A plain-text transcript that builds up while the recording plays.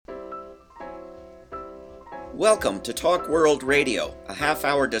Welcome to Talk World Radio, a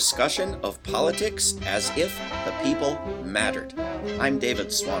half-hour discussion of politics as if the people mattered. I'm David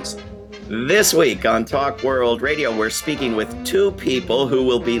Swanson. This week on Talk World Radio, we're speaking with two people who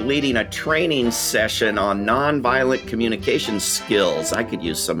will be leading a training session on nonviolent communication skills. I could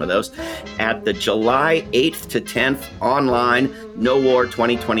use some of those at the July 8th to 10th online No War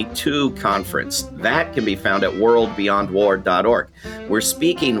 2022 conference. That can be found at worldbeyondwar.org. We're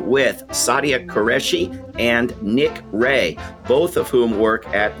speaking with Saadia Qureshi and Nick Ray, both of whom work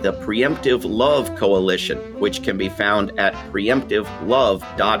at the Preemptive Love Coalition, which can be found at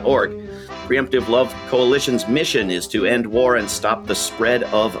preemptivelove.org. Preemptive Love Coalition's mission is to end war and stop the spread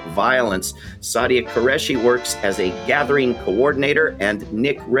of violence. Saadia Qureshi works as a gathering coordinator and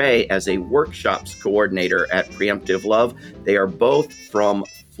Nick Ray as a workshops coordinator at Preemptive Love. They are both from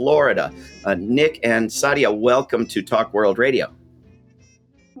Florida. Nick and Saadia, welcome to Talk World Radio.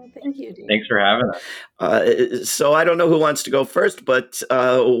 Well, thank you, Dave. Thanks for having us. So I don't know who wants to go first, but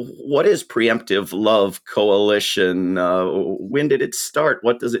what is Preemptive Love Coalition? When did it start?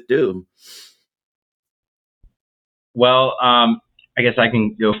 What does it do? Well, I guess I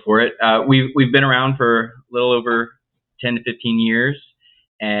can go for it. We've been around for a little over 10 to 15 years,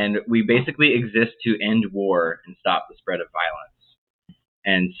 and we basically exist to end war and stop the spread of violence.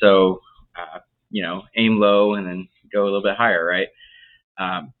 And so, aim low and then go a little bit higher, right?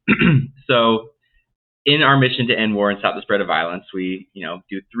 So in our mission to end war and stop the spread of violence, we,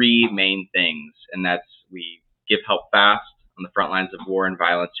 do three main things, and that's we give help fast on the front lines of war and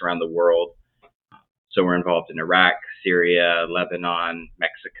violence around the world. So we're involved in Iraq, Syria, Lebanon,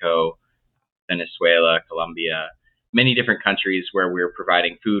 Mexico, Venezuela, Colombia, many different countries where we're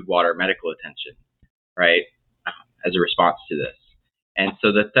providing food, water, medical attention, right, as a response to this. And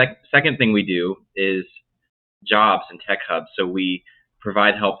so the second thing we do is jobs and tech hubs. So we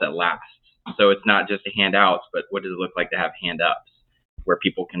provide help that lasts. So it's not just handouts, but what does it look like to have hand-ups where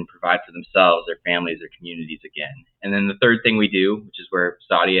people can provide for themselves, their families, their communities again. And then the third thing we do, which is where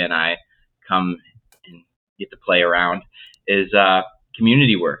Saadia and I come and get to play around, is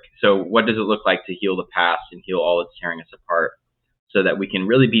community work. So what does it look like to heal the past and heal all that's tearing us apart so that we can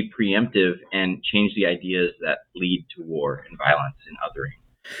really be preemptive and change the ideas that lead to war and violence and othering?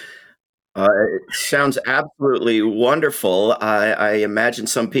 It sounds absolutely wonderful. I imagine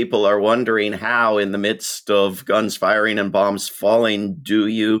some people are wondering how, in the midst of guns firing and bombs falling, do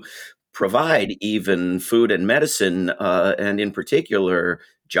you provide even food and medicine, and in particular,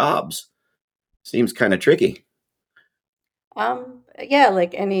 jobs? Seems kind of tricky. Yeah,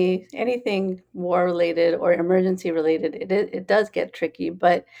 like anything war related or emergency related, it does get tricky.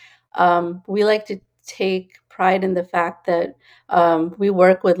 But we like to take pride in the fact that we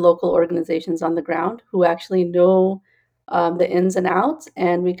work with local organizations on the ground who actually know the ins and outs,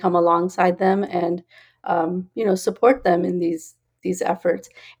 and we come alongside them and support them in these efforts.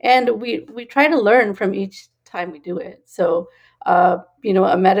 And we try to learn from each time we do it. So a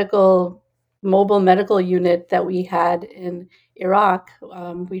mobile medical unit that we had in Iraq,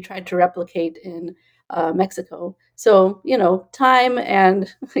 we tried to replicate in Mexico. So, time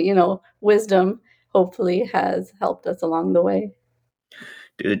and, wisdom hopefully has helped us along the way.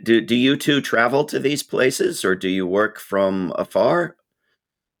 Do you two travel to these places, or do you work from afar?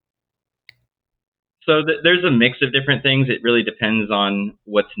 So there's a mix of different things. It really depends on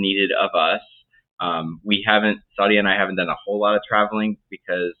what's needed of us. Saadia and I haven't done a whole lot of traveling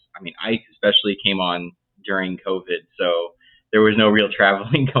because, I especially came on during COVID, so there was no real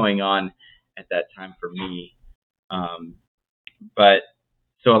traveling going on at that time for me. But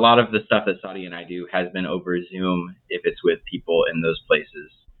so a lot of the stuff that Saadia and I do has been over Zoom if it's with people in those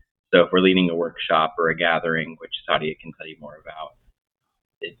places. So if we're leading a workshop or a gathering, which Saadia can tell you more about,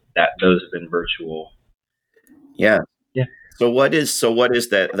 those have been virtual. Yeah. Yeah. So what is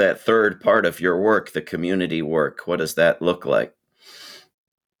that third part of your work, the community work? What does that look like?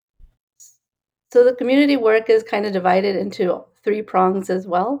 So the community work is kind of divided into three prongs as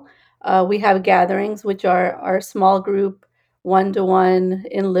well. We have gatherings, which are our small group, one-to-one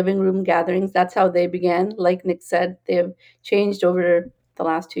in living room gatherings. That's how they began. Like Nick said, they have changed over the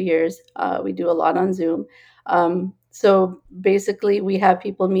last 2 years. We do a lot on Zoom. So basically, we have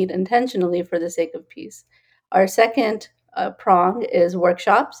people meet intentionally for the sake of peace. Our second prong is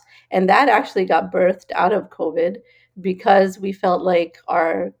workshops, and that actually got birthed out of COVID because we felt like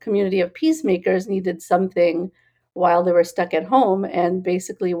our community of peacemakers needed something while they were stuck at home. And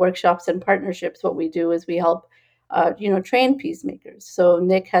basically, workshops and partnerships, what we do is we help, train peacemakers. So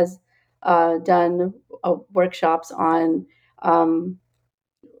Nick has done workshops on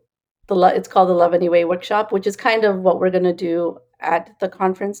it's called the Love Anyway workshop, which is kind of what we're going to do at the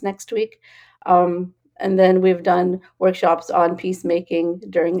conference next week. And then we've done workshops on peacemaking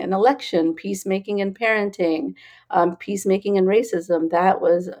during an election, peacemaking in parenting, peacemaking in racism. That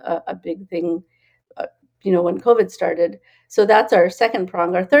was a big thing, uh, when COVID started. So that's our second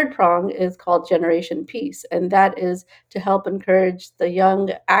prong. Our third prong is called Generation Peace, and that is to help encourage the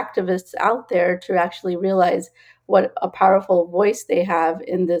young activists out there to actually realize what a powerful voice they have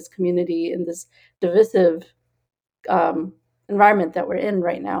in this community, in this divisive um, environment that we're in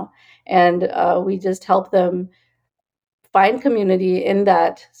right now. And we just help them find community in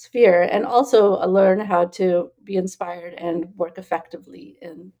that sphere and also learn how to be inspired and work effectively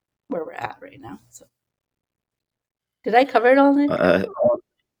in where we're at right now. So, did I cover it all, Nick?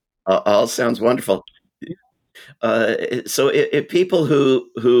 All sounds wonderful. So if people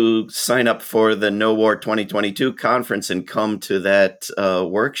who sign up for the No War 2022 conference and come to that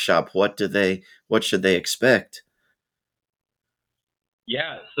workshop, what should they expect?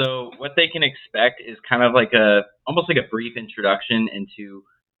 Yeah, so what they can expect is kind of almost like a brief introduction into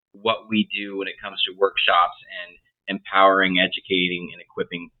what we do when it comes to workshops and empowering, educating, and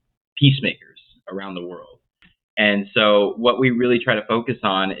equipping peacemakers around the world. And so what we really try to focus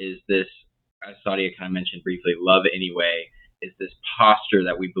on is this, as Saadia kind of mentioned briefly, love anyway, is this posture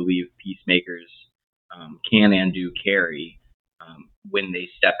that we believe peacemakers can and do carry when they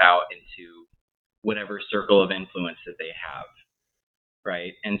step out into whatever circle of influence that they have,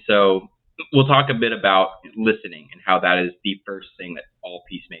 right? And so we'll talk a bit about listening and how that is the first thing that all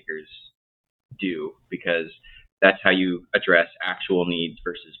peacemakers do, because that's how you address actual needs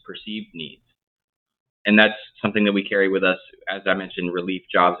versus perceived needs. And that's something that we carry with us, as I mentioned, relief,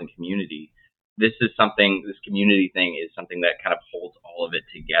 jobs, and community. This community thing is something that kind of holds all of it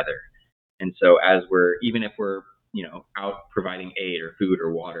together. And so even if we're, out providing aid or food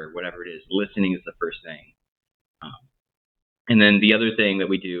or water, whatever it is, listening is the first thing. And then the other thing that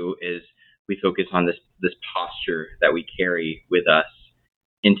we do is we focus on this posture that we carry with us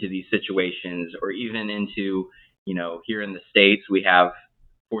into these situations, or even into, here in the States, we have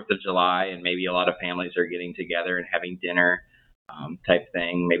 4th of July, and maybe a lot of families are getting together and having dinner type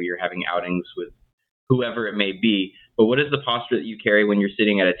thing. Maybe you're having outings with whoever it may be. But what is the posture that you carry when you're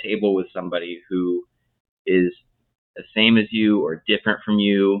sitting at a table with somebody who is the same as you or different from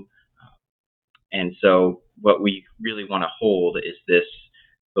you? And so what we really want to hold is this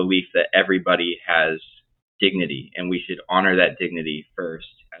belief that everybody has dignity, and we should honor that dignity first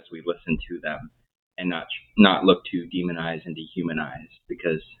as we listen to them, and not look to demonize and dehumanize,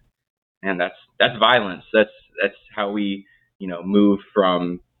 because, man, that's violence. That's how we, move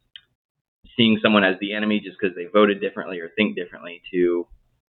from seeing someone as the enemy just because they voted differently or think differently to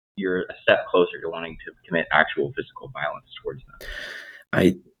you're a step closer to wanting to commit actual physical violence towards them.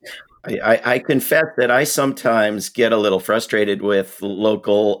 I confess that I sometimes get a little frustrated with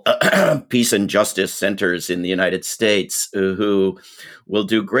local peace and justice centers in the United States who will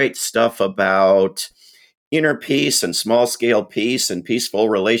do great stuff about inner peace and small scale peace and peaceful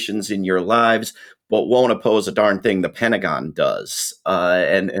relations in your lives, but won't oppose a darn thing the Pentagon does.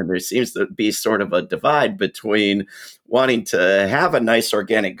 And there seems to be sort of a divide between wanting to have a nice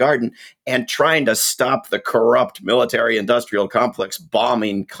organic garden and trying to stop the corrupt military industrial complex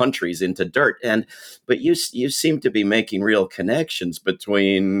bombing countries into dirt. But you seem to be making real connections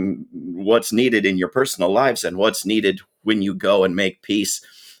between what's needed in your personal lives and what's needed when you go and make peace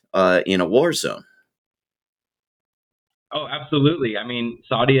in a war zone. Oh, absolutely. I mean,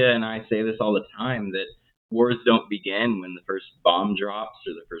 Saadia and I say this all the time, that wars don't begin when the first bomb drops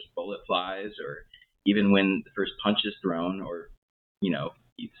or the first bullet flies, or even when the first punch is thrown, or,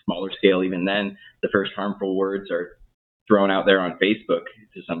 smaller scale, even then, the first harmful words are thrown out there on Facebook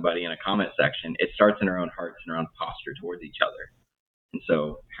to somebody in a comment section. It starts in our own hearts and our own posture towards each other. And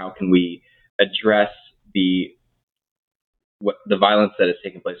so how can we address the violence that is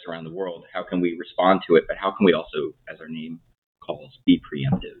taking place around the world? How can we respond to it? But how can we also, as our name calls, be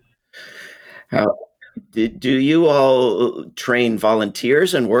preemptive? Do you all train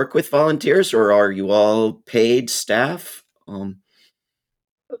volunteers and work with volunteers, or are you all paid staff?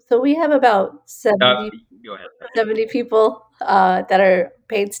 So we have about 70, Go ahead. 70 people that are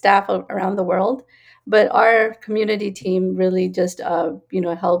paid staff around the world. But our community team really just,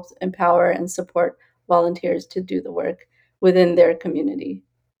 helps empower and support volunteers to do the work within their community.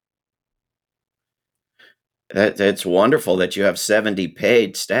 That's wonderful that you have 70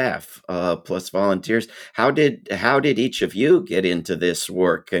 paid staff plus volunteers. How did each of you get into this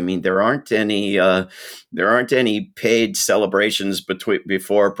work? I mean, there aren't any paid celebrations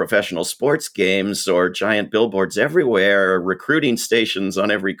before professional sports games or giant billboards everywhere, or recruiting stations on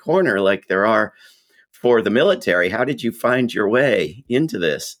every corner like there are for the military. How did you find your way into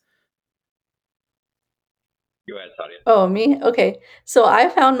this? Go ahead, Saadia. Oh, me? Okay. So I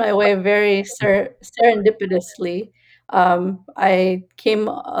found my way very serendipitously. I came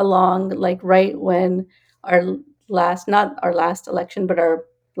along like right when our not our last election, but our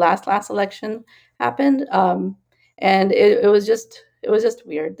last election happened. And it was just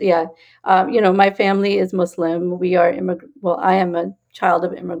weird. Yeah. My family is Muslim. We are immigrant. Well, I am a child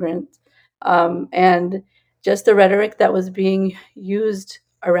of immigrants. And just the rhetoric that was being used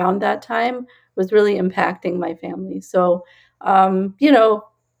around that time was really impacting my family. So,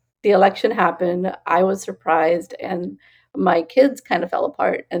 the election happened. I was surprised, and my kids kind of fell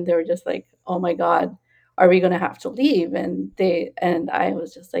apart, and they were just like, "Oh my God, are we going to have to leave?" And I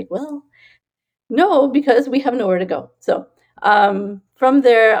was just like, "Well, no, because we have nowhere to go." So from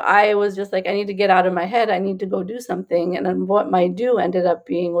there, I was just like, I need to get out of my head. I need to go do something. And then what my do ended up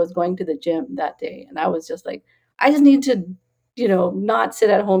being was going to the gym that day. And I was just like, I just need to, not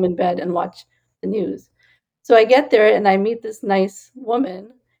sit at home in bed and watch the news. So I get there and I meet this nice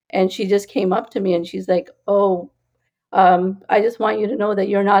woman, and she just came up to me and she's like, "Oh, I just want you to know that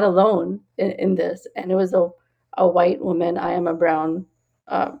you're not alone in this." And it was a white woman. I am a brown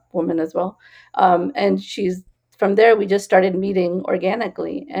woman as well. And she's from there, we just started meeting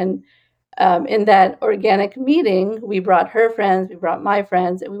organically. And in that organic meeting, we brought her friends, we brought my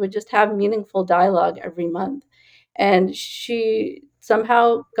friends, and we would just have meaningful dialogue every month. And she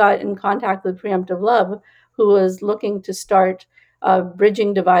somehow got in contact with Preemptive Love, who was looking to start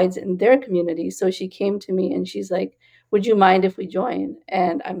bridging divides in their community. So she came to me and she's like, "Would you mind if we join?"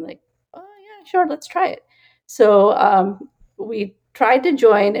 And I'm like, "Oh, yeah, sure, let's try it." So we tried to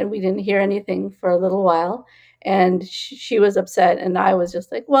join and we didn't hear anything for a little while. And she was upset, and I was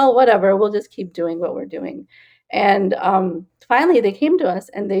just like, "Well, whatever, we'll just keep doing what we're doing." And finally, they came to us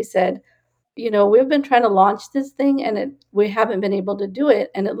and they said, "We've been trying to launch this thing, and we haven't been able to do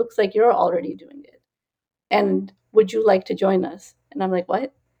it. And it looks like you're already doing it. And would you like to join us?" And I'm like,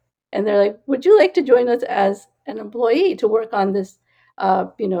 "What?" And they're like, "Would you like to join us as an employee to work on this,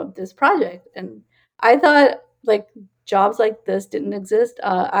 this project?" And I thought like jobs like this didn't exist.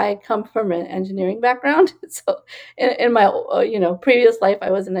 I come from an engineering background, so in my previous life,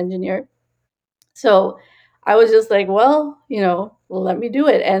 I was an engineer. So I was just like, well, well, let me do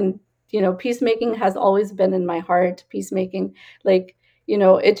it. And, peacemaking has always been in my heart. Peacemaking, like,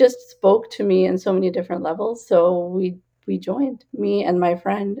 it just spoke to me in so many different levels. So we joined, me and my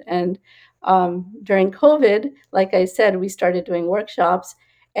friend. And during COVID, like I said, we started doing workshops.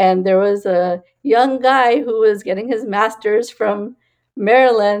 And there was a young guy who was getting his master's from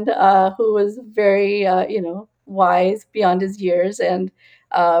Maryland, who was very, wise beyond his years. And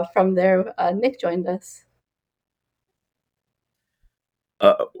from there, Nick joined us.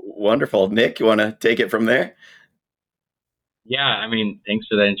 Wonderful. Nick, you want to take it from there? Yeah, I mean, thanks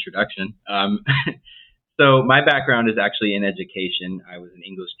for that introduction. So my background is actually in education. I was an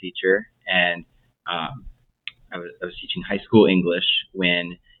English teacher, and um, I was teaching high school English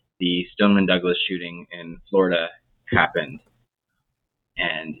when the Stoneman Douglas shooting in Florida happened.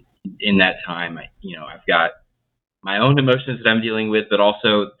 And in that time, I've got my own emotions that I'm dealing with, but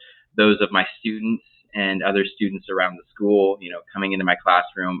also those of my students and other students around the school, coming into my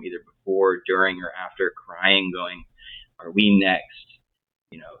classroom either before, during, or after, crying, going, "Are we next?"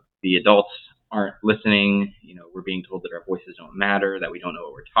 The adults aren't listening. We're being told that our voices don't matter, that we don't know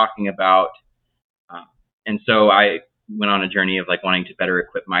what we're talking about. Um, and so I went on a journey of like wanting to better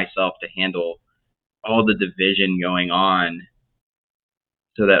equip myself to handle all the division going on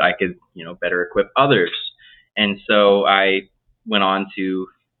so that I could, better equip others. And so I went on to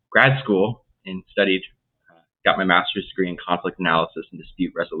grad school and studied, got my master's degree in conflict analysis and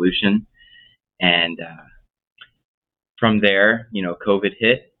dispute resolution. And from there, COVID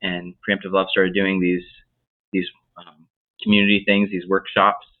hit, and Preemptive Love started doing these community things, these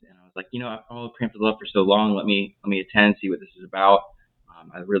workshops. And I was like, I've followed Preemptive Love for so long. Let me attend, see what this is about.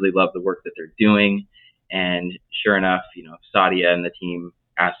 I really love the work that they're doing. And sure enough, Saadia and the team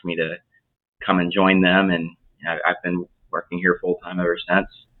asked me to come and join them, and I've been working here full time ever since.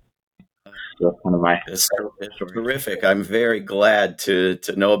 So that's kind of my It's story. terrific. I'm very glad to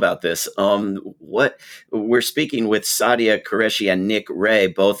know about this. What we're speaking with Saadia Qureshi and Nick Ray,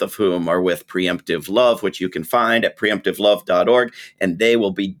 both of whom are with Preemptive Love, which you can find at preemptivelove.org, and they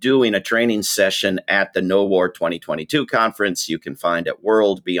will be doing a training session at the No War 2022 conference. You can find at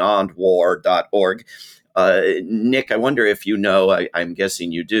worldbeyondwar.org. Nick, I wonder if you know, I'm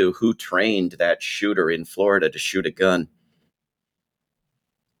guessing you do, who trained that shooter in Florida to shoot a gun?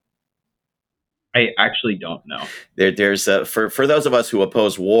 I actually don't know. There's for those of us who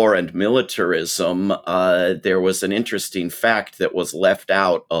oppose war and militarism, there was an interesting fact that was left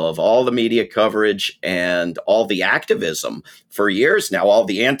out of all the media coverage and all the activism for years now, all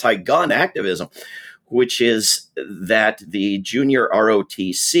the anti-gun activism, which is that the junior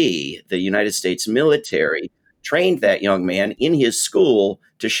ROTC, the United States military, trained that young man in his school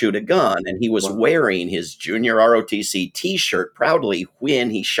to shoot a gun. And he was wearing his junior ROTC t shirt proudly when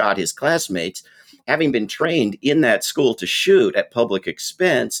he shot his classmates, having been trained in that school to shoot at public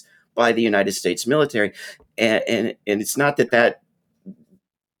expense by the United States military. And it's not that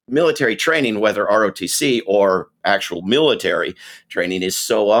military training, whether ROTC or actual military training, is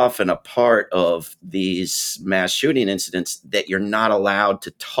so often a part of these mass shooting incidents that you're not allowed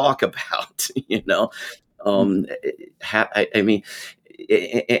to talk about, you know? I mean,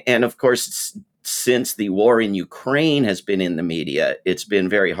 and of course, since the war in Ukraine has been in the media, it's been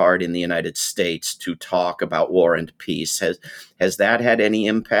very hard in the United States to talk about war and peace. Has that had any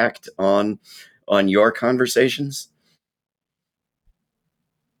impact on your conversations?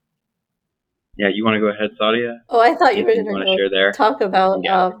 Yeah, you want to go ahead, Saadia? Oh, I thought you were Anything you going to want to go share there? talk about.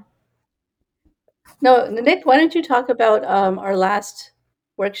 Yeah. No, Nick, why don't you talk about our last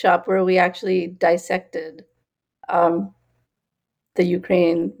workshop where we actually dissected um, the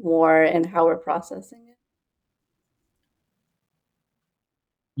Ukraine war and how we're processing it?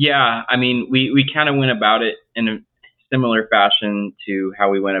 Yeah, I mean, we kind of went about it in a similar fashion to how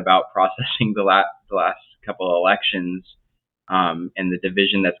we went about processing the last couple of elections, and the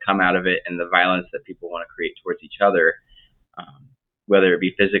division that's come out of it, and the violence that people want to create towards each other, whether it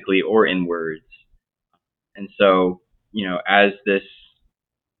be physically or in words. And so, as this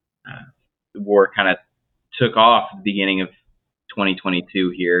war kind of took off at the beginning of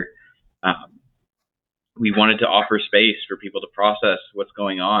 2022 here, we wanted to offer space for people to process what's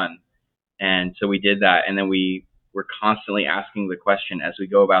going on. And so we did that. And then we were constantly asking the question as we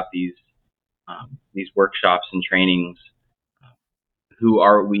go about these workshops and trainings, who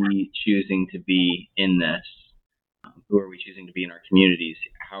are we choosing to be in this? Who are we choosing to be in our communities?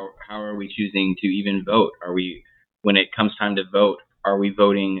 How are we choosing to even vote? Are we, when it comes time to vote, are we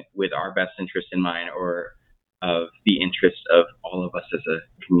voting with our best interest in mind, or of the interest of all of us as a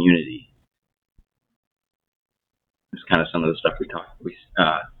community? It's kind of some of the stuff we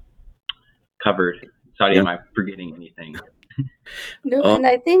covered. Saadia, am I forgetting anything? No, and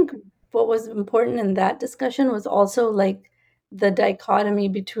I think what was important in that discussion was also like the dichotomy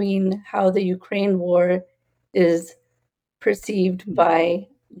between how the Ukraine war is perceived by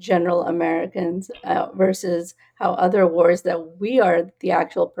general Americans versus how other wars that we are the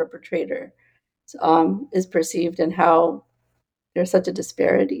actual perpetrator is perceived, and how there's such a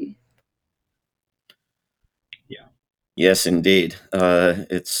disparity. Yeah. Yes, indeed.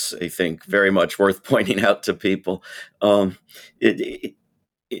 It's, I think, very much worth pointing out to people. Um,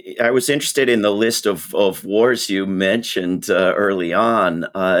 I was interested in the list of wars you mentioned early on,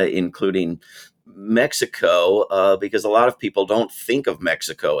 including Mexico, because a lot of people don't think of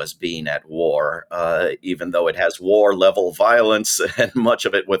Mexico as being at war, even though it has war level violence and much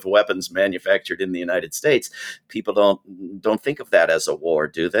of it with weapons manufactured in the United States. People don't think of that as a war,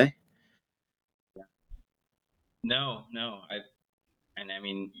 do they? No. And I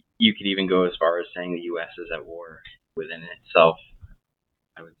mean, you could even go as far as saying the U.S. is at war within itself,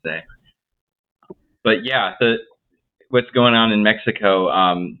 I would say. But yeah, what's going on in Mexico,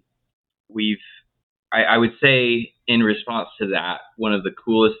 I would say in response to that, one of the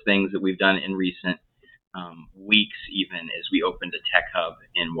coolest things that we've done in recent weeks even is we opened a tech hub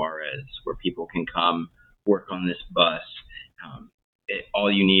in Juarez where people can come work on this bus.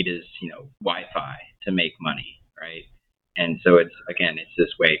 All you need is Wi-Fi to make money, right? And so it's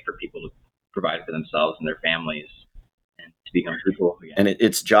this way for people to provide for themselves and their families and to become people again. And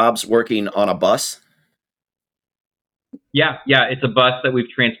it's jobs working on a bus? Yeah, it's a bus that we've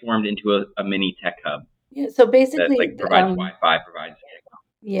transformed into a mini tech hub. Yeah, so basically, that provides Wi-Fi, provides.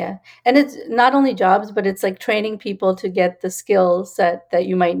 Yeah, and it's not only jobs, but it's like training people to get the skill set that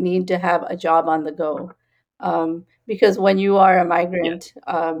you might need to have a job on the go. Because when you are a migrant,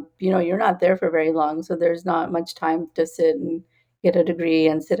 you're not there for very long, so there's not much time to sit and get a degree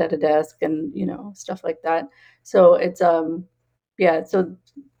and sit at a desk and stuff like that. So so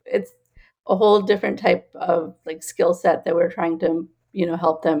it's a whole different type of like skill set that we're trying to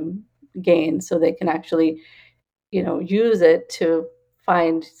help them gain, so they can actually use it to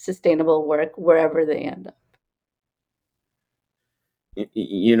find sustainable work wherever they end up.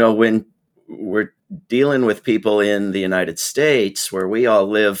 When we're dealing with people in the United States, where we all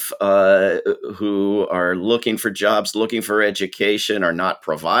live, who are looking for jobs, looking for education, are not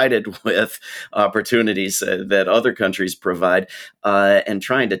provided with opportunities that other countries provide, and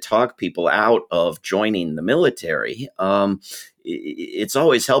trying to talk people out of joining the military. It's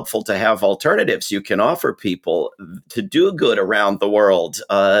always helpful to have alternatives you can offer people to do good around the world,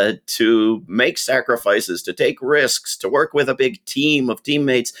 to make sacrifices, to take risks, to work with a big team of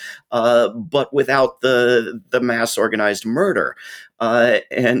teammates, but without the mass organized murder.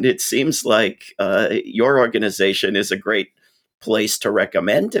 And it seems like your organization is a great place to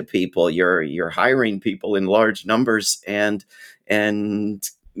recommend to people. You're hiring people in large numbers and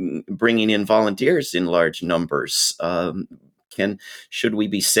bringing in volunteers in large numbers. Should we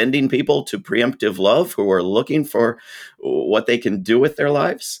be sending people to Preemptive Love who are looking for what they can do with their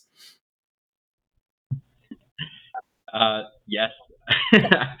lives? Yes.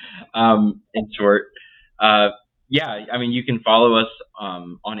 In short, yeah. I mean, you can follow us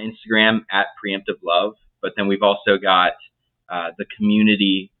on Instagram at Preemptive Love, but then we've also got the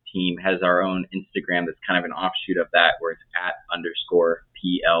community team has our own Instagram that's kind of an offshoot of that, where it's at underscore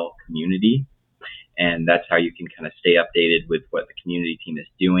PL community. And that's how you can kind of stay updated with what the community team is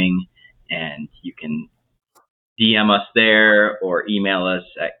doing. And you can DM us there or email us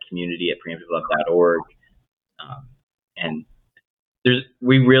at community@preemptivelove.org. And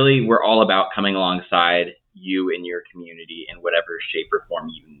we're all about coming alongside you and your community in whatever shape or form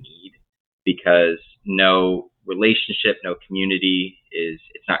you need, because no relationship, no community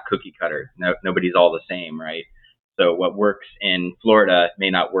it's not cookie cutter. Nobody's all the same, right? So what works in Florida may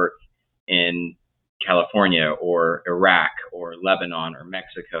not work in California or Iraq or Lebanon or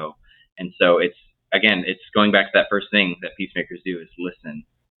Mexico. And so it's going back to that first thing that peacemakers do, is listen.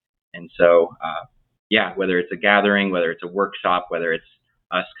 And so, yeah, whether it's a gathering, whether it's a workshop, whether it's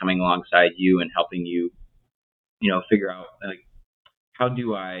us coming alongside you and helping you, figure out, like, how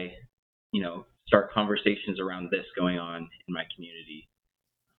do I, start conversations around this going on in my community.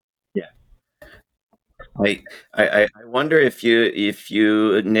 Yeah. I wonder if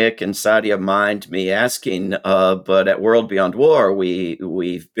you Nick and Saadia mind me asking, but at World Beyond War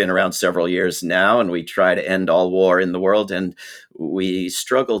we've been around several years now, and we try to end all war in the world, and we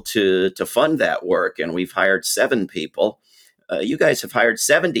struggle to fund that work, and we've hired 7 people. You guys have hired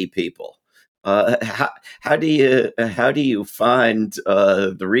 70 people. How do you find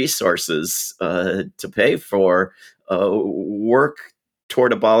the resources to pay for work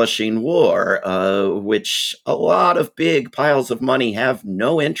toward abolishing war, which a lot of big piles of money have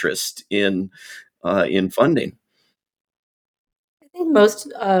no interest in funding? I think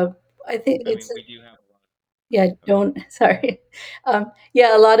most, I think I mean, it's we do have a lot. yeah, don't sorry.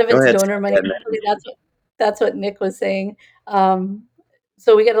 Yeah, a lot of Go it's ahead, donor money. Saadia. Actually, that's what Nick was saying.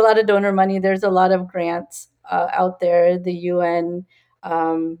 So we get a lot of donor money. There's a lot of grants out there. The UN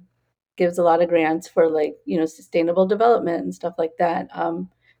um, gives a lot of grants for, like, sustainable development and stuff like that.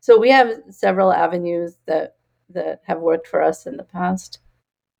 So we have several avenues that have worked for us in the past.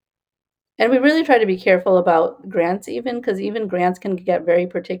 And we really try to be careful about grants, even because even grants can get very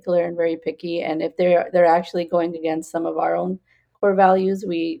particular and very picky. And if they're actually going against some of our own core values,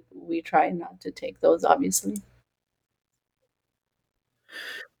 we try not to take those, obviously.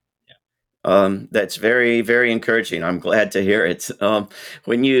 That's very, very encouraging. I'm glad to hear it.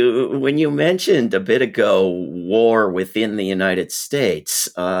 When you mentioned a bit ago war within the United States,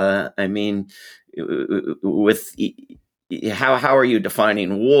 I mean, with how are you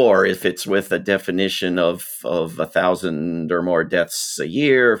defining war? If it's with a definition of 1,000 or more deaths a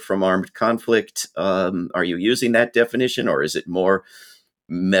year from armed conflict, are you using that definition, or is it more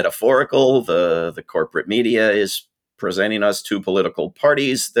metaphorical? The corporate media is presenting us 2 political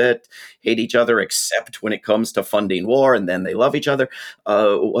parties that hate each other, except when it comes to funding war, and then they love each other.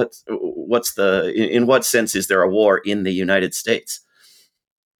 In what sense is there a war in the United States?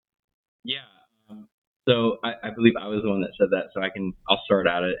 Yeah. So I believe I was the one that said that, so I'll start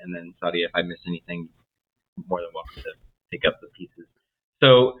at it, and then Saudi, if I miss anything, more than welcome to pick up the pieces.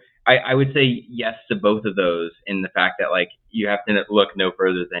 So I would say yes to both of those, in the fact that, like, you have to look no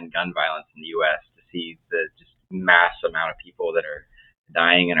further than gun violence in the U.S. to see the just mass amount of people that are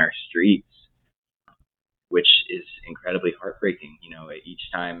dying in our streets, which is incredibly heartbreaking.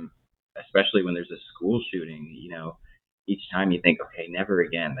 Each time, especially when there's a school shooting, each time you think, okay, never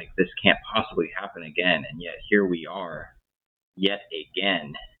again. Like, this can't possibly happen again, and yet here we are, yet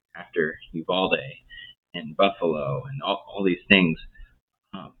again, after Uvalde and Buffalo and all these things.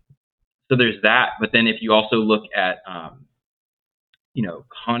 Um, so there's that. But then if you also look at,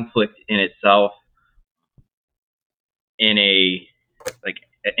 conflict in itself in a, like,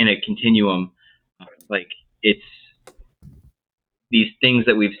 in a continuum, like it's these things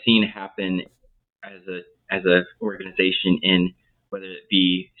that we've seen happen as a organization in whether it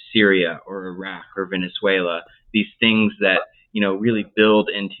be Syria or Iraq or Venezuela, these things that really build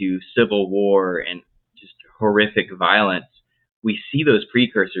into civil war and just horrific violence. We see those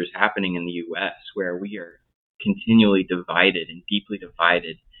precursors happening in the U.S. where we are continually divided and deeply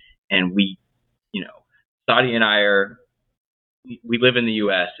divided, and Saadia and I we live in the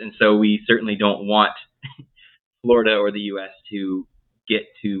U.S. and so we certainly don't want Florida or the U.S. to get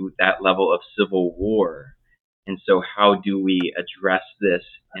to that level of civil war. And so how do we address this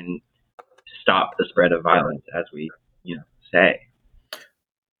and stop the spread of violence, as we, say?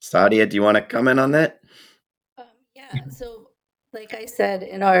 Saadia, do you want to comment on that? Yeah, so like I said,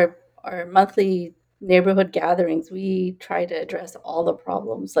 in our monthly neighborhood gatherings, we try to address all the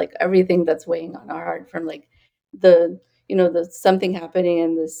problems, like everything that's weighing on our heart, from like the the something happening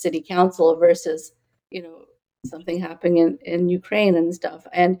in the city council versus you know something happening in Ukraine and stuff.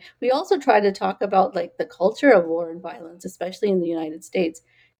 And we also try to talk about like the culture of war and violence, especially in the United States.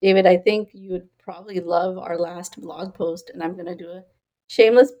 David, I think you would probably love our last blog post, and I'm going to do a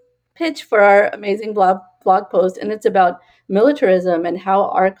shameless pitch for our amazing blog post, and it's about militarism and how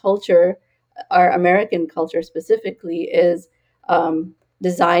our culture, our American culture specifically, is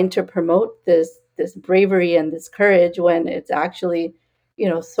designed to promote this bravery and this courage when it's actually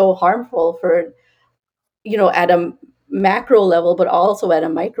so harmful for at a macro level, but also at a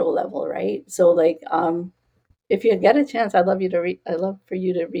micro level, right? So like if you get a chance, I'd love for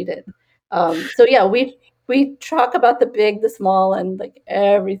you to read it. So yeah, we talk about the big, the small, and like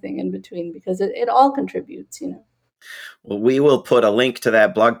everything in between, because it all contributes. Well, we will put a link to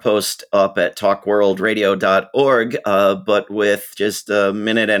that blog post up at talkworldradio.org. But with just a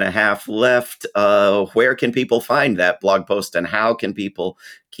minute and a half left, where can people find that blog post, and how can people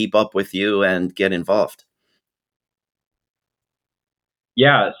keep up with you and get involved?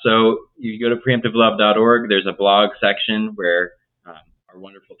 Yeah, so you go to preemptivelove.org. There's a blog section where our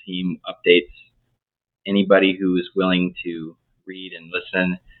wonderful team updates anybody who is willing to read and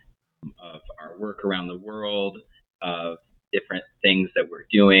listen of our work around the world, of different things that we're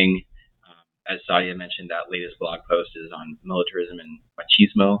doing. As Saadia mentioned, that latest blog post is on militarism and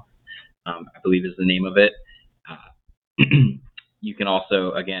machismo, I believe is the name of it. You can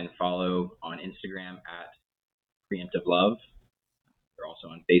also, again, follow on Instagram at Preemptive Love. We're also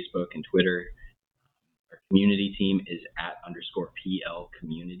on Facebook and Twitter. Our community team is at _PL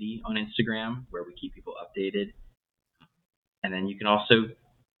community on Instagram, where we keep people updated. And then you can also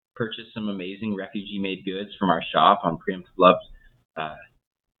purchase some amazing refugee-made goods from our shop on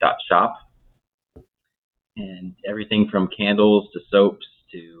preemptivelove.shop. And everything from candles to soaps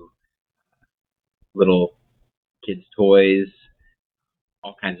to little kids' toys,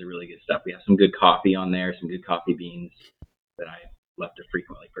 all kinds of really good stuff. We have some good coffee on there, some good coffee beans that I love to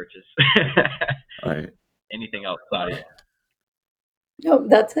frequently purchase. Anything else, Saadia? No,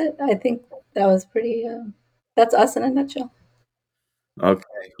 that's it. I think that was pretty. That's us in a nutshell. Okay.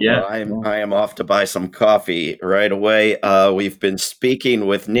 Yeah. Well, I am off to buy some coffee right away. We've been speaking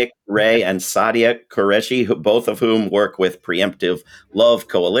with Nick Ray and Saadia Qureshi, both of whom work with Preemptive Love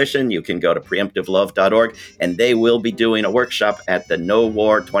Coalition. You can go to preemptivelove.org, and they will be doing a workshop at the No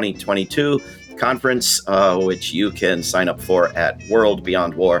War 2022 conference, which you can sign up for at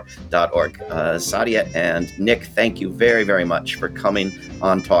worldbeyondwar.org. Saadia and Nick, thank you very, very much for coming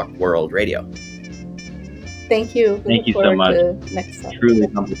on Talk World Radio. Thank you. Thank you so much. Truly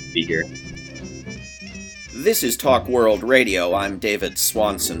humbled to be here. This is Talk World Radio. I'm David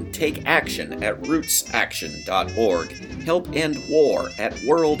Swanson. Take action at rootsaction.org. Help end war at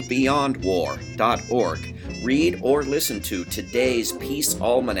worldbeyondwar.org. Read or listen to today's Peace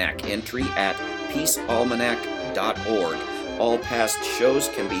Almanac entry at peacealmanac.org. All past shows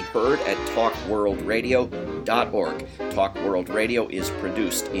can be heard at talkworldradio.org. Talk World Radio is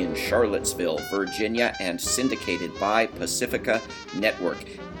produced in Charlottesville, Virginia, and syndicated by Pacifica Network.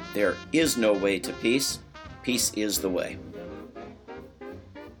 There is no way to peace. Peace is the way.